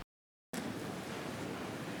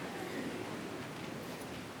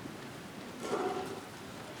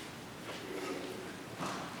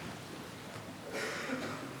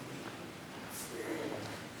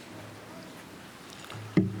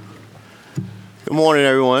Good morning,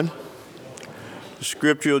 everyone. The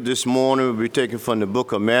scripture this morning will be taken from the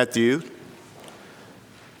book of Matthew,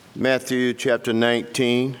 chapter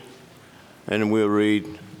 19, and we'll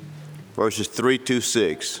read verses 3 to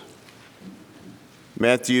 6.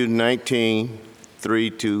 Matthew 19, 3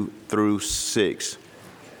 through 6.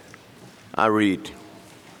 I read.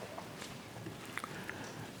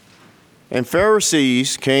 And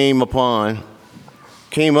Pharisees came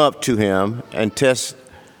up to him and tested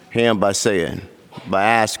him by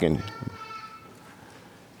asking,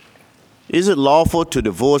 "Is it lawful to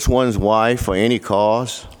divorce one's wife for any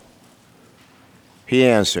cause?" He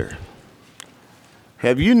answered,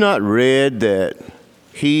 "Have you not read that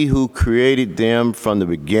he who created them from the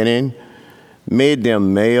beginning made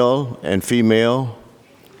them male and female,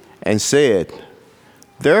 and said,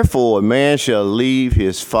 'Therefore a man shall leave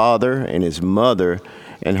his father and his mother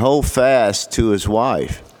and hold fast to his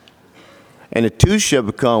wife, and the two shall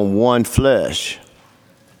become one flesh.'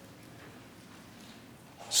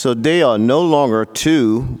 So they are no longer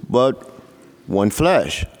two, but one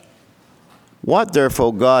flesh. What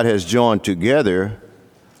therefore God has joined together,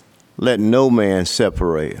 let no man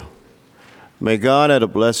separate." May God add a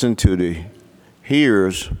blessing to the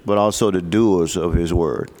hearers, but also the doers of his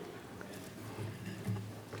word.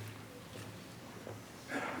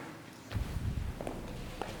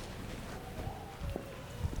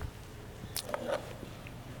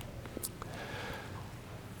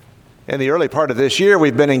 In the early part of this year,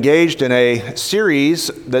 we've been engaged in a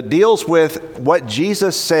series that deals with what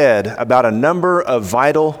Jesus said about a number of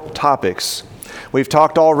vital topics. We've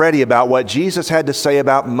talked already about what Jesus had to say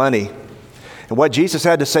about money and what Jesus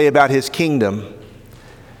had to say about his kingdom.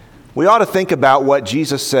 We ought to think about what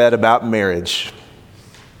Jesus said about marriage.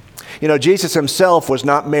 You know, Jesus himself was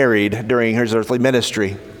not married during his earthly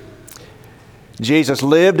ministry. Jesus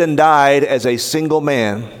lived and died as a single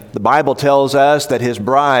man. The Bible tells us that his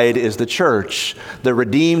bride is the church, the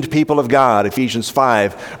redeemed people of God, Ephesians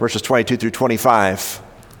 5, verses 22 through 25.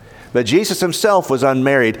 But Jesus himself was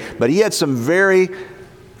unmarried, but he had some very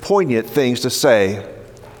poignant things to say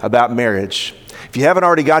about marriage. If you haven't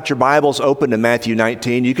already got your Bibles open to Matthew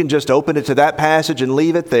 19, you can just open it to that passage and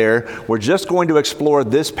leave it there. We're just going to explore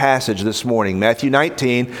this passage this morning, Matthew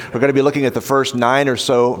 19. We're going to be looking at the first 9 or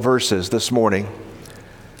so verses this morning.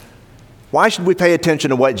 Why should we pay attention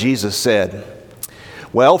to what Jesus said?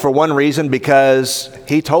 Well, for one reason, because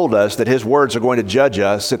he told us that his words are going to judge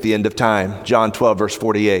us at the end of time. John 12, verse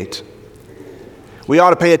 48. We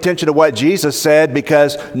ought to pay attention to what Jesus said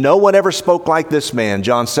because no one ever spoke like this man.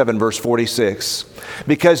 John 7, verse 46.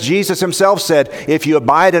 Because Jesus himself said, "If you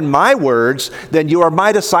abide in my words, then you are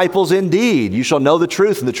my disciples indeed. You shall know the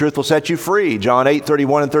truth, and the truth will set you free." John 8,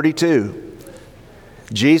 31 and 32.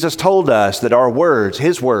 Jesus told us that our words,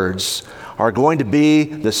 his words, are going to be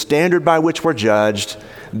the standard by which we're judged.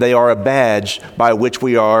 They are a badge by which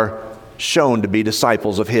we are shown to be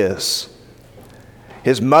disciples of his.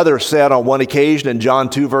 His mother said on one occasion in John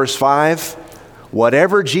 2, verse 5,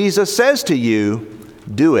 "Whatever Jesus says to you,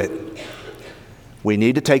 do it." We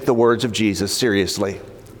need to take the words of Jesus seriously.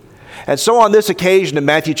 And so on this occasion in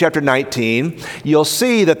Matthew chapter 19, you'll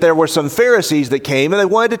see that there were some Pharisees that came and they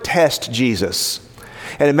wanted to test Jesus.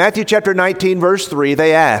 And in Matthew chapter 19, verse 3,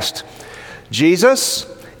 they asked, "Jesus,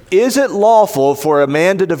 is it lawful for a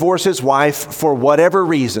man to divorce his wife for whatever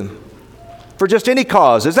reason? For just any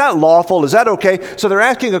cause? Is that lawful? Is that okay?" So they're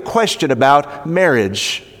asking a question about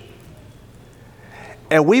marriage.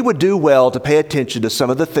 And we would do well to pay attention to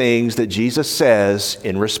some of the things that Jesus says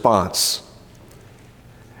in response.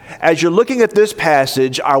 As you're looking at this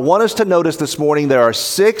passage, I want us to notice this morning there are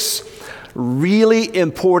 6 really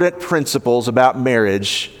important principles about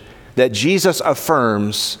marriage that Jesus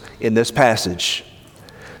affirms in this passage.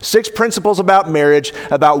 6 principles about marriage,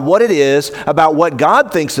 about what it is, about what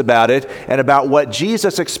God thinks about it, and about what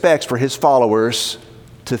Jesus expects for his followers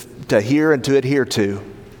to hear and to adhere to.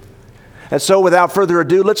 And so without further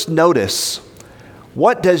ado, let's notice,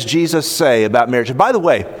 what does Jesus say about marriage? And by the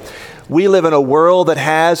way, we live in a world that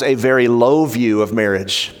has a very low view of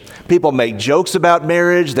marriage. People make jokes about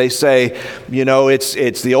marriage. They say, you know,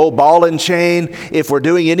 it's the old ball and chain. If we're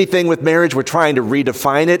doing anything with marriage, we're trying to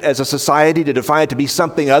redefine it as a society, to define it to be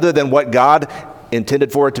something other than what God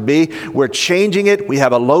intended for it to be. We're changing it. We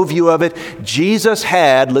have a low view of it. Jesus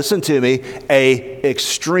had, listen to me, a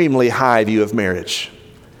extremely high view of marriage.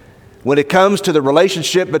 When it comes to the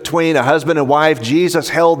relationship between a husband and wife, Jesus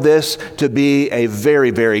held this to be a very,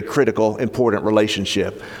 very critical, important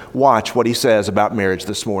relationship. Watch what he says about marriage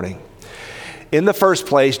this morning. In the first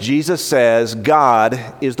place, Jesus says God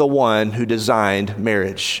is the one who designed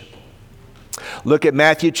marriage. Look at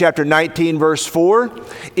Matthew chapter 19, verse 4.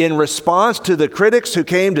 In response to the critics who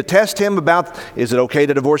came to test him about, is it okay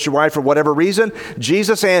to divorce your wife for whatever reason?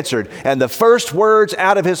 Jesus answered, and the first words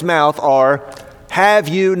out of his mouth are, have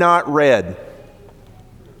you not read?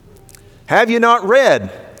 Have you not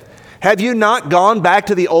read? Have you not gone back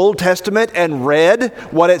to the Old Testament and read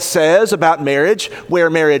what it says about marriage, where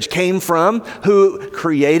marriage came from, who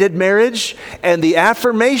created marriage, and the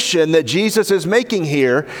affirmation that Jesus is making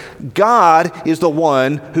here, God is the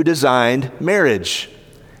one who designed marriage.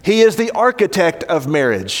 He is the architect of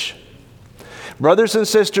marriage. Brothers and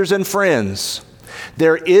sisters and friends,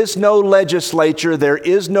 there is no legislature, there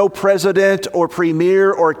is no president or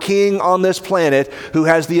premier or king on this planet who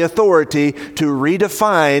has the authority to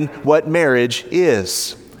redefine what marriage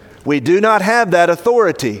is. We do not have that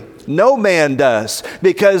authority. No man does,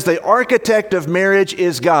 because the architect of marriage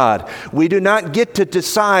is God. We do not get to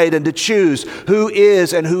decide and to choose who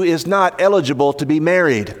is and who is not eligible to be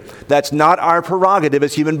married. That's not our prerogative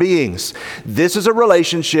as human beings. This is a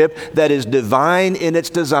relationship that is divine in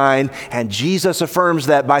its design, and Jesus affirms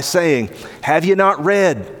that by saying, have you not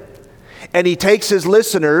read? And he takes his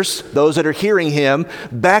listeners, those that are hearing him,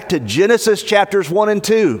 back to Genesis chapters 1 and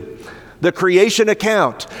 2. The creation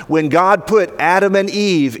account, when God put Adam and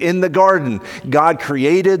Eve in the garden, God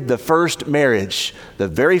created the first marriage, the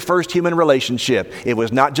very first human relationship. It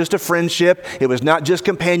was not just a friendship, it was not just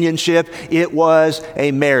companionship, it was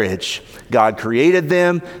a marriage. God created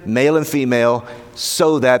them, male and female,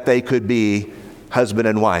 so that they could be husband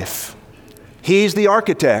and wife. He's the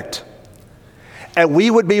architect. And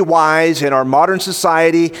we would be wise in our modern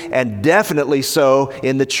society, and definitely so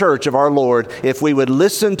in the church of our Lord, if we would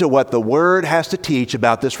listen to what the Word has to teach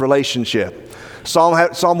about this relationship. Psalm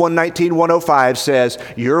 119, 105 says,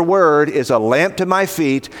 your word is a lamp to my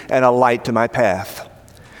feet and a light to my path.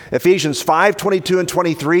 Ephesians 5, 22 and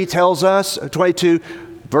 23 tells us, 22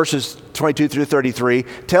 verses 22 through 33,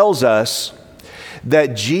 tells us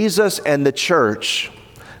that Jesus and the church,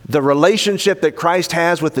 the relationship that Christ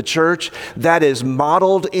has with the church, that is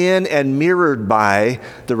modeled in and mirrored by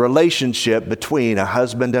the relationship between a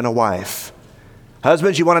husband and a wife.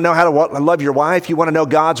 Husbands, you want to know how to love your wife? You want to know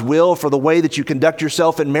God's will for the way that you conduct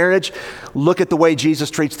yourself in marriage? Look at the way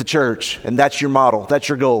Jesus treats the church, and that's your model. That's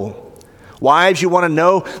your goal. Wives, you want to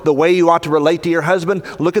know the way you ought to relate to your husband?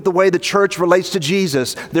 Look at the way the church relates to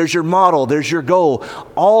Jesus. There's your model. There's your goal.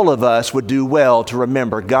 All of us would do well to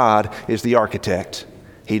remember God is the architect.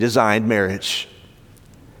 He designed marriage.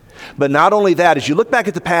 But not only that, as you look back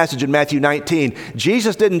at the passage in Matthew 19,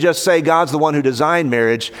 Jesus didn't just say God's the one who designed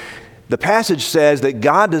marriage. The passage says that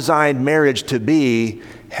God designed marriage to be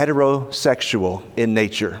heterosexual in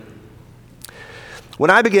nature. When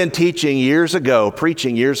I began preaching years ago,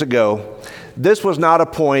 this was not a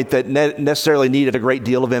point that necessarily needed a great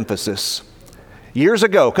deal of emphasis. Years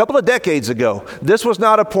ago, a couple of decades ago, this was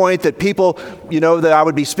not a point that people, that I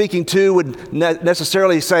would be speaking to would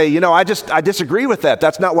necessarily say, I disagree with that.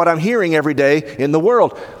 That's not what I'm hearing every day in the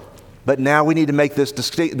world. But now we need to make this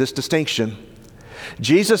distinction.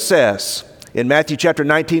 Jesus says in Matthew chapter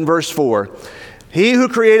 19, verse 4, he who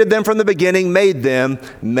created them from the beginning made them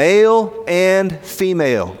male and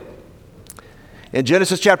female. In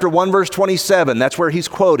Genesis chapter 1, verse 27, that's where he's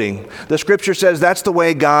quoting. The scripture says that's the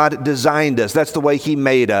way God designed us. That's the way he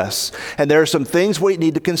made us. And there are some things we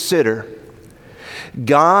need to consider.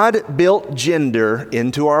 God built gender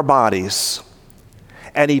into our bodies.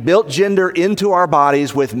 And he built gender into our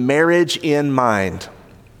bodies with marriage in mind.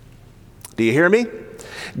 Do you hear me?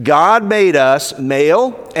 God made us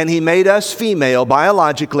male and he made us female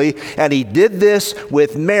biologically, and he did this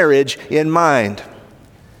with marriage in mind.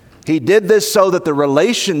 He did this so that the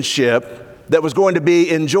relationship that was going to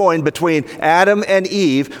be enjoined between Adam and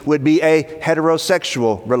Eve would be a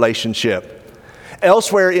heterosexual relationship.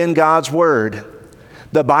 Elsewhere in God's Word,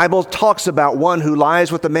 the Bible talks about one who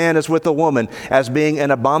lies with a man as with a woman as being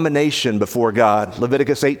an abomination before God.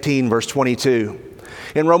 Leviticus 18, verse 22.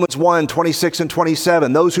 In Romans 1, 26 and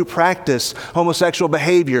 27, those who practice homosexual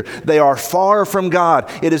behavior, they are far from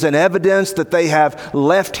God. It is an evidence that they have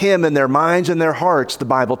left him in their minds and their hearts, the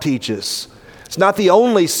Bible teaches. It's not the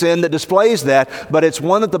only sin that displays that, but it's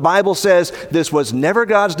one that the Bible says this was never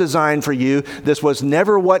God's design for you. This was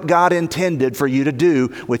never what God intended for you to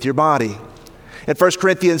do with your body. In 1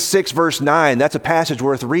 Corinthians 6, verse 9, that's a passage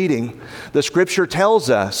worth reading. The scripture tells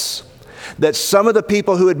us that some of the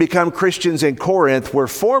people who had become Christians in Corinth were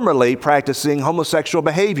formerly practicing homosexual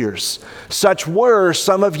behaviors. Such were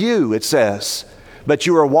some of you, it says. But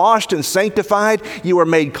you are washed and sanctified. You are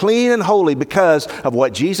made clean and holy because of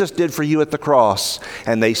what Jesus did for you at the cross.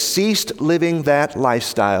 And they ceased living that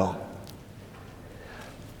lifestyle.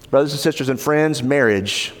 Brothers and sisters and friends,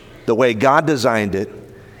 marriage, the way God designed it,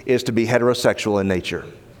 is to be heterosexual in nature.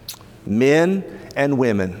 Men and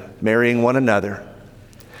women marrying one another.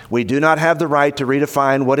 We do not have the right to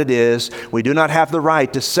redefine what it is. We do not have the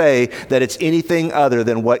right to say that it's anything other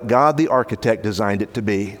than what God the architect designed it to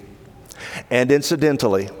be. And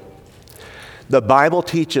incidentally, the Bible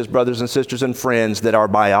teaches, brothers and sisters and friends, that our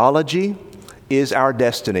biology is our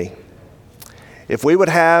destiny. If we would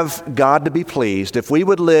have God to be pleased, if we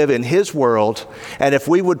would live in His world, and if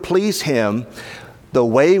we would please Him, the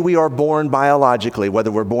way we are born biologically,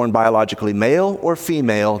 whether we're born biologically male or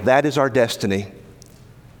female, that is our destiny.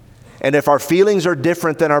 And if our feelings are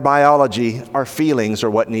different than our biology, our feelings are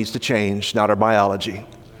what needs to change, not our biology.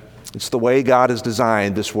 It's the way God has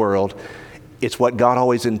designed this world. It's what God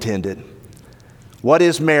always intended. What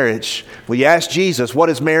is marriage? We ask Jesus, what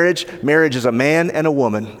is marriage? Marriage is a man and a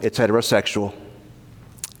woman. It's heterosexual.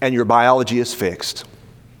 And your biology is fixed.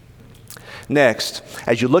 Next,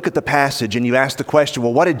 as you look at the passage and you ask the question,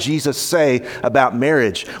 well, what did Jesus say about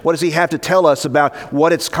marriage? What does He have to tell us about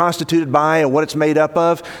what it's constituted by and what it's made up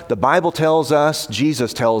of? The Bible tells us,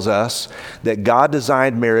 Jesus tells us, that God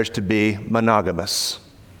designed marriage to be monogamous.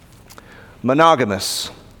 Monogamous.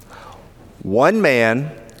 One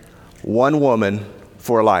man, one woman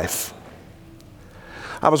for life.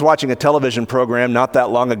 I was watching a television program not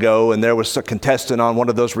that long ago, and there was a contestant on one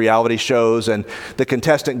of those reality shows, and the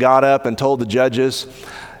contestant got up and told the judges,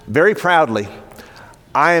 very proudly,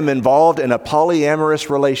 I am involved in a polyamorous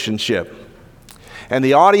relationship. And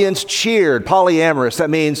the audience cheered. Polyamorous, that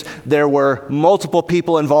means there were multiple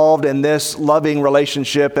people involved in this loving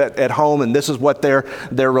relationship at home, and this is what their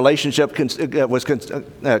relationship was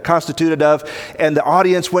constituted of. And the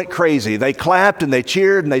audience went crazy. They clapped and they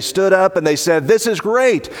cheered and they stood up and they said, this is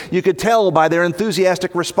great. You could tell by their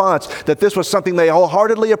enthusiastic response that this was something they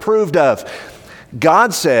wholeheartedly approved of.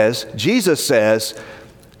 God says, Jesus says,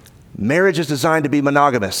 marriage is designed to be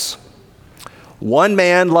monogamous. One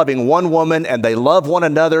man loving one woman, and they love one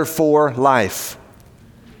another for life.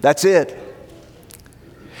 That's it.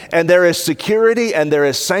 And there is security, and there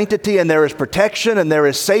is sanctity, and there is protection, and there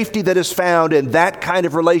is safety that is found in that kind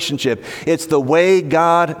of relationship. It's the way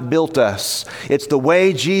God built us. It's the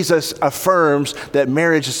way Jesus affirms that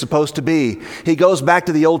marriage is supposed to be. He goes back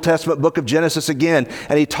to the Old Testament book of Genesis again,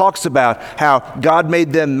 and he talks about how God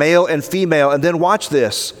made them male and female. And then watch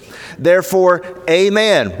this. Therefore, a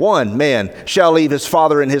man, one man, shall leave his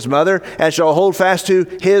father and his mother, and shall hold fast to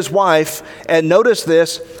his wife. And notice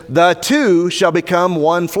this, the two shall become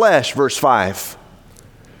one flesh, verse 5.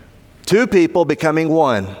 Two people becoming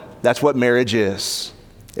one. That's what marriage is.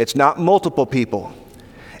 It's not multiple people.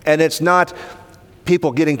 And it's not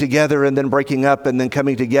people getting together and then breaking up and then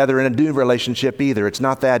coming together in a new relationship either. It's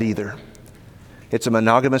not that either. It's a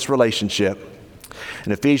monogamous relationship.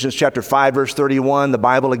 In Ephesians chapter 5, verse 31, the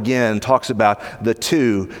Bible again talks about the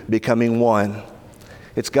two becoming one.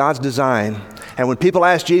 It's God's design. And when people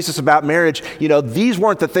ask Jesus about marriage, these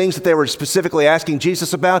weren't the things that they were specifically asking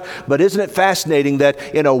Jesus about, but isn't it fascinating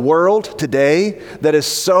that in a world today that is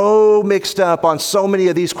so mixed up on so many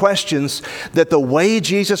of these questions, that the way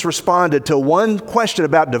Jesus responded to one question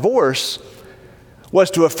about divorce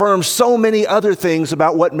was to affirm so many other things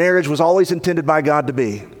about what marriage was always intended by God to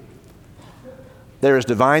be. There is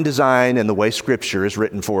divine design in the way Scripture is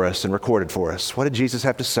written for us and recorded for us. What did Jesus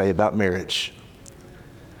have to say about marriage?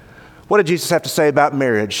 What did Jesus have to say about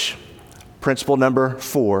marriage? Principle number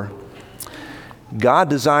 4. God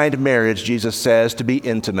designed marriage, Jesus says, to be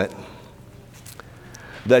intimate.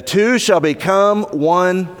 The two shall become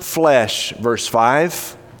one flesh, verse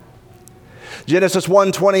 5. Genesis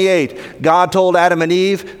 1:28, God told Adam and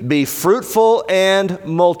Eve, be fruitful and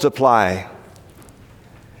multiply.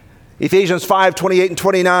 Ephesians 5:28 and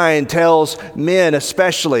 29 tells men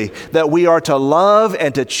especially that we are to love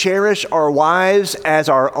and to cherish our wives as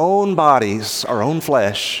our own bodies, our own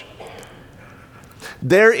flesh.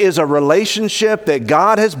 There is a relationship that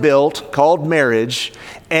God has built called marriage,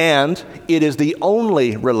 and it is the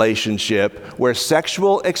only relationship where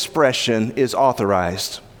sexual expression is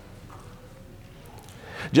authorized.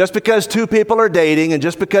 Just because two people are dating and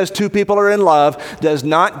just because two people are in love does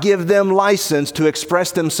not give them license to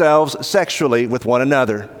express themselves sexually with one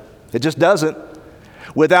another. It just doesn't.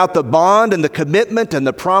 Without the bond and the commitment and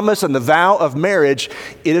the promise and the vow of marriage,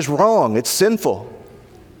 it is wrong. It's sinful.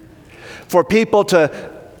 For people to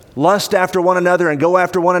lust after one another and go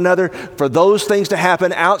after one another, for those things to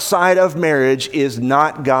happen outside of marriage is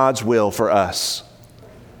not God's will for us.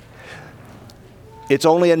 It's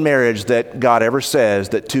only in marriage that God ever says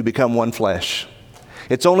that two become one flesh.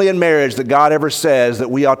 It's only in marriage that God ever says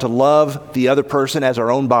that we ought to love the other person as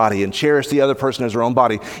our own body and cherish the other person as our own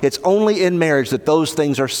body. It's only in marriage that those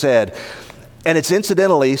things are said. And it's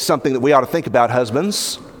incidentally something that we ought to think about,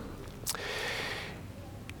 husbands.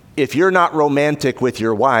 If you're not romantic with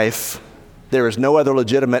your wife, there is no other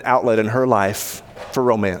legitimate outlet in her life for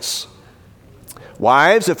romance.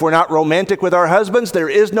 Wives, if we're not romantic with our husbands, there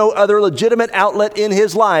is no other legitimate outlet in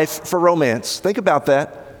his life for romance. Think about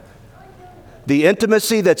that. The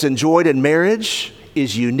intimacy that's enjoyed in marriage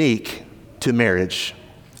is unique to marriage.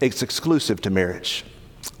 It's exclusive to marriage.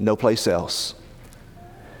 No place else.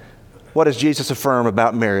 What does Jesus affirm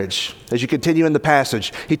about marriage? As you continue in the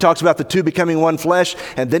passage, he talks about the two becoming one flesh,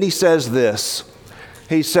 and then he says this.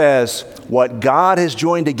 He says, what God has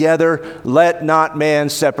joined together, let not man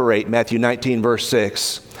separate. Matthew 19, verse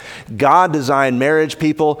 6. God designed marriage,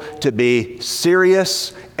 people, to be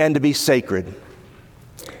serious and to be sacred.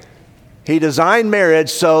 He designed marriage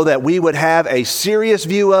so that we would have a serious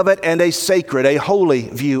view of it and a sacred, a holy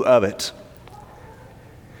view of it.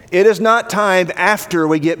 It is not time after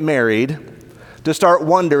we get married to start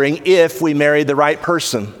wondering if we married the right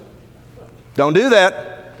person. Don't do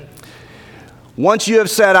that. Once you have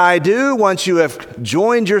said I do, once you have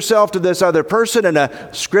joined yourself to this other person in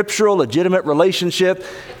a scriptural, legitimate relationship,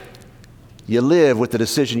 you live with the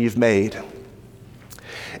decision you've made.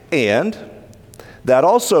 And that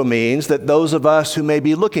also means that those of us who may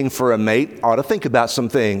be looking for a mate ought to think about some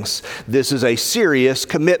things. This is a serious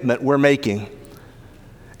commitment we're making.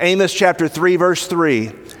 Amos chapter 3, verse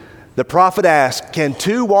 3, the prophet asked, can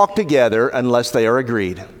two walk together unless they are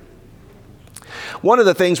agreed? One of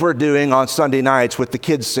the things we're doing on Sunday nights with the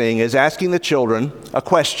kids sing is asking the children a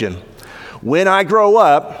question. When I grow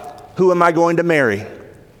up, who am I going to marry?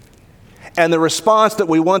 And the response that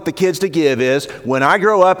we want the kids to give is, when I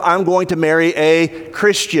grow up, I'm going to marry a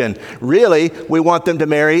Christian. Really, we want them to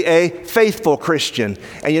marry a faithful Christian.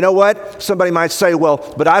 And you know what? Somebody might say,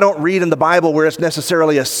 well, but I don't read in the Bible where it's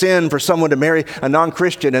necessarily a sin for someone to marry a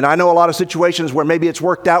non-Christian. And I know a lot of situations where maybe it's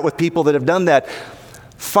worked out with people that have done that.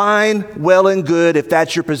 Fine, well and good if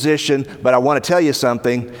that's your position, but I want to tell you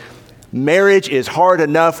something. Marriage is hard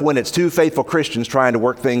enough when it's two faithful Christians trying to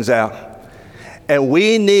work things out. And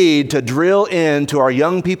we need to drill into our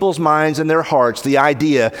young people's minds and their hearts the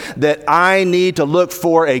idea that I need to look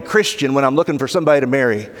for a Christian when I'm looking for somebody to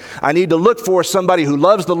marry. I need to look for somebody who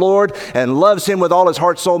loves the Lord and loves Him with all his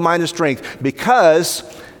heart, soul, mind, and strength, because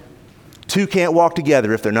two can't walk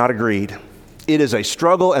together if they're not agreed. It is a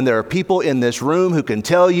struggle, and there are people in this room who can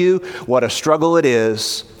tell you what a struggle it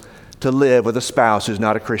is to live with a spouse who's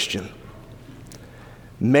not a Christian.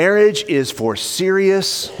 Marriage is for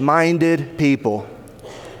serious-minded people.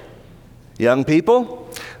 Young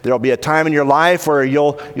people, there'll be a time in your life where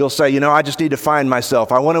you'll say, you know, I just need to find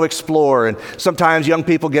myself. I want to explore. And sometimes young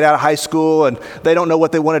people get out of high school and they don't know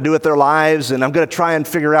what they want to do with their lives. And I'm going to try and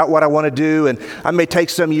figure out what I want to do. And I may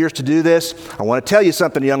take some years to do this. I want to tell you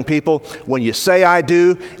something, young people. When you say I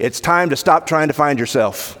do, it's time to stop trying to find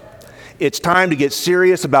yourself. It's time to get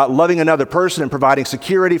serious about loving another person and providing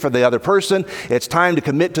security for the other person. It's time to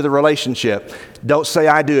commit to the relationship. Don't say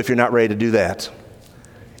I do if you're not ready to do that.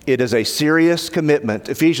 It is a serious commitment.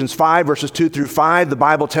 Ephesians 5, verses 2 through 5, the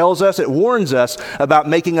Bible tells us, it warns us about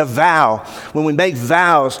making a vow. When we make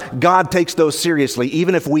vows, God takes those seriously,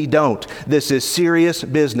 even if we don't. This is serious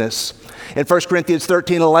business. In 1 Corinthians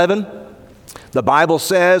 13:11, the Bible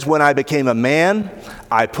says, when I became a man,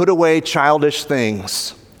 I put away childish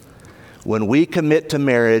things. When we commit to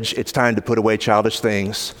marriage, it's time to put away childish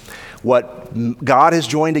things. What God has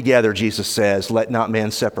joined together, Jesus says, let not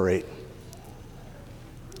man separate.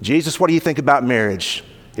 Jesus, what do you think about marriage?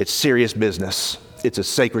 It's serious business. It's a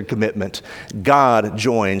sacred commitment. God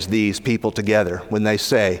joins these people together when they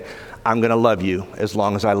say, I'm going to love you as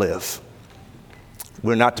long as I live.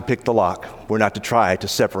 We're not to pick the lock. We're not to try to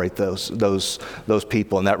separate those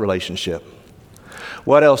people in that relationship.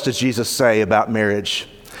 What else does Jesus say about marriage?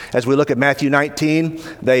 As we look at Matthew 19,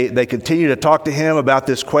 they continue to talk to him about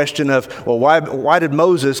this question of, well, why did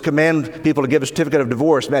Moses command people to give a certificate of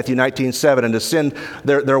divorce, Matthew 19:7, and to send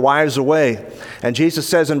their wives away? And Jesus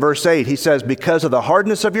says in verse 8, he says, because of the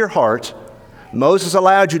hardness of your heart, Moses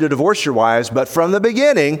allowed you to divorce your wives, but from the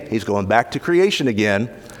beginning, he's going back to creation again,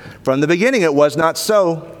 from the beginning it was not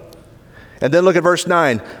so. And then look at verse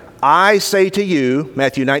 9. I say to you,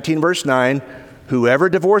 Matthew 19, verse 9, whoever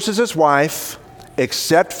divorces his wife,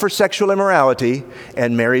 except for sexual immorality,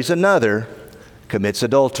 and marries another, commits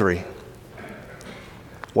adultery.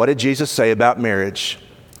 What did Jesus say about marriage?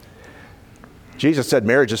 Jesus said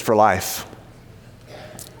marriage is for life.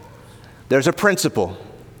 There's a principle.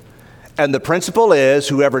 And the principle is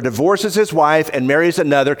whoever divorces his wife and marries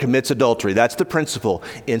another commits adultery. That's the principle.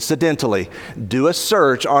 Incidentally, do a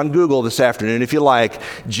search on Google this afternoon if you like.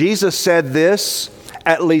 Jesus said this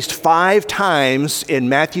at least 5 times in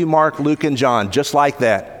Matthew, Mark, Luke, and John, just like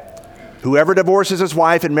that. Whoever divorces his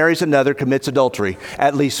wife and marries another commits adultery.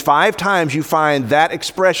 At least 5 times you find that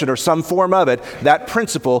expression or some form of it, that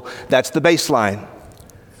principle, that's the baseline.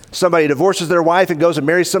 Somebody divorces their wife and goes and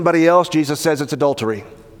marries somebody else, Jesus says it's adultery.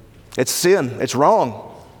 It's sin. It's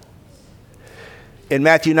wrong. In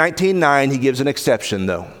Matthew 19:9, he gives an exception,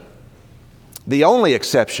 though. The only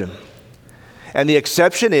exception. And the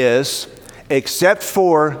exception is, except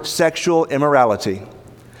for sexual immorality.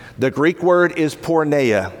 The Greek word is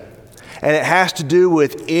porneia, and it has to do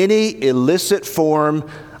with any illicit form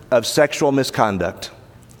of sexual misconduct.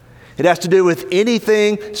 It has to do with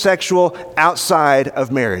anything sexual outside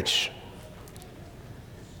of marriage.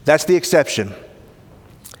 That's the exception.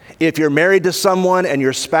 If you're married to someone and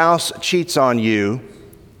your spouse cheats on you,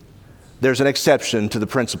 there's an exception to the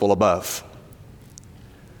principle above.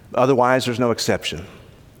 Otherwise, there's no exception.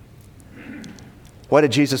 What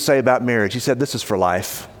did Jesus say about marriage? He said, this is for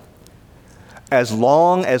life. As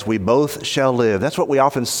long as we both shall live. That's what we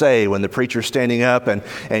often say when the preacher's standing up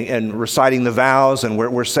and reciting the vows, and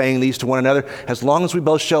we're saying these to one another. As long as we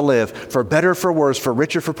both shall live, for better, for worse, for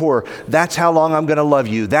richer, for poorer. That's how long I'm going to love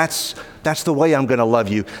you. That's the way I'm going to love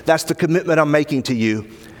you. That's the commitment I'm making to you.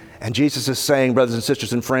 And Jesus is saying, brothers and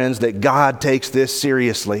sisters and friends, that God takes this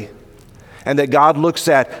seriously. And that God looks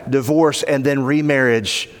at divorce and then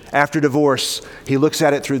remarriage. After divorce, he looks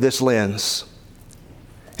at it through this lens.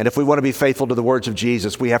 And if we want to be faithful to the words of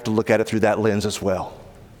Jesus, we have to look at it through that lens as well.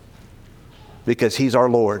 Because he's our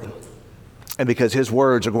Lord. And because his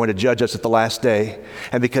words are going to judge us at the last day.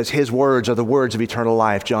 And because his words are the words of eternal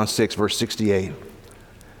life. John 6, verse 68.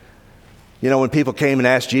 You know, when people came and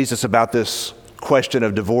asked Jesus about this question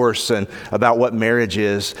of divorce and about what marriage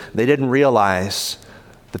is, they didn't realize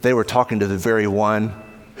that they were talking to the very one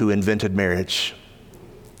who invented marriage.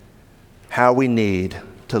 How we need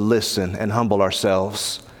to listen and humble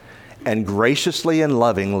ourselves and graciously and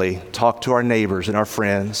lovingly talk to our neighbors and our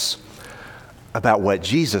friends about what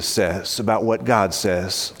Jesus says, about what God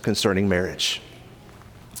says concerning marriage.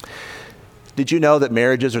 Did you know that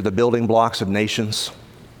marriages are the building blocks of nations?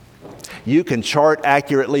 You can chart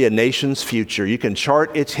accurately a nation's future. You can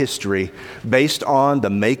chart its history based on the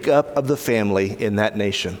makeup of the family in that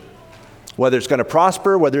nation. Whether it's going to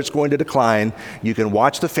prosper, whether it's going to decline, you can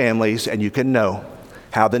watch the families and you can know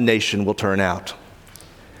how the nation will turn out.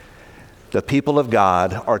 The people of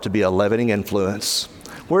God are to be a leavening influence.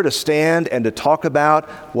 We're to stand and to talk about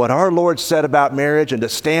what our Lord said about marriage and to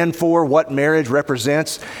stand for what marriage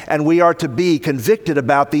represents. And we are to be convicted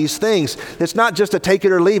about these things. It's not just a take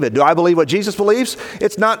it or leave it. Do I believe what Jesus believes?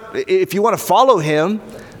 It's not. If you want to follow him,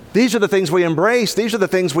 these are the things we embrace. These are the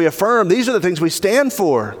things we affirm. These are the things we stand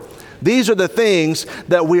for. These are the things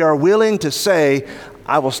that we are willing to say,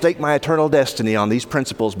 I will stake my eternal destiny on these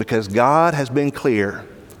principles because God has been clear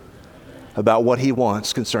about what he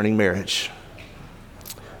wants concerning marriage.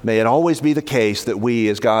 May it always be the case that we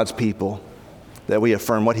as God's people, that we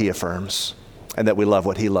affirm what he affirms and that we love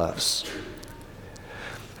what he loves.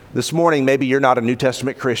 This morning, maybe you're not a New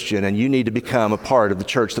Testament Christian and you need to become a part of the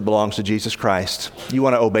church that belongs to Jesus Christ. You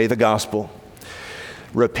want to obey the gospel.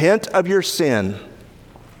 Repent of your sin.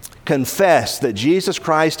 Confess that Jesus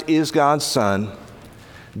Christ is God's Son.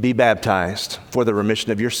 Be baptized for the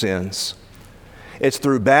remission of your sins. It's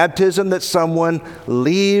through baptism that someone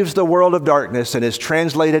leaves the world of darkness and is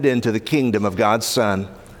translated into the kingdom of God's Son.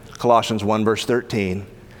 Colossians 1, verse 13.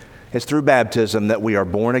 It's through baptism that we are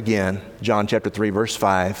born again. John chapter 3, verse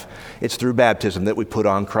 5. It's through baptism that we put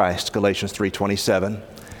on Christ. Galatians 3:27.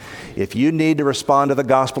 If you need to respond to the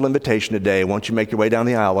gospel invitation today, won't you make your way down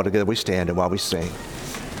the aisle while together we stand and while we sing.